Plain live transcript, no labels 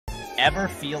ever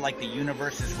feel like the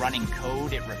universe is running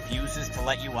code it refuses to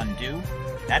let you undo?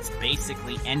 That's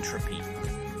basically entropy.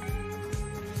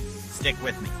 Stick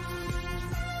with me.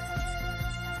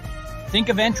 Think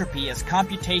of entropy as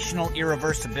computational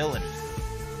irreversibility.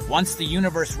 Once the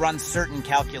universe runs certain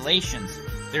calculations,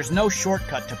 there's no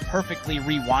shortcut to perfectly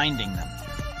rewinding them.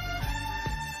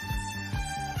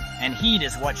 And heat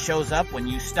is what shows up when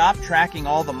you stop tracking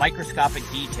all the microscopic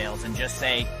details and just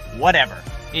say, whatever,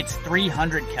 it's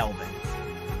 300 Kelvin.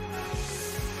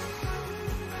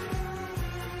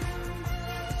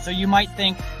 So you might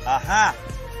think, aha,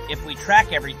 if we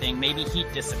track everything, maybe heat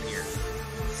disappears.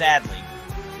 Sadly,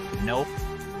 nope.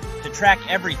 To track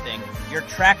everything, your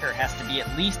tracker has to be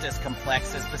at least as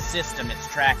complex as the system it's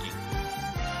tracking.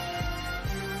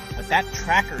 But that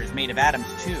tracker is made of atoms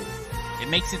too. It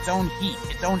makes its own heat,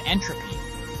 its own entropy.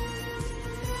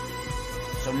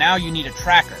 So now you need a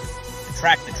tracker to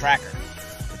track the tracker,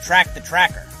 to track the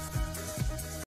tracker.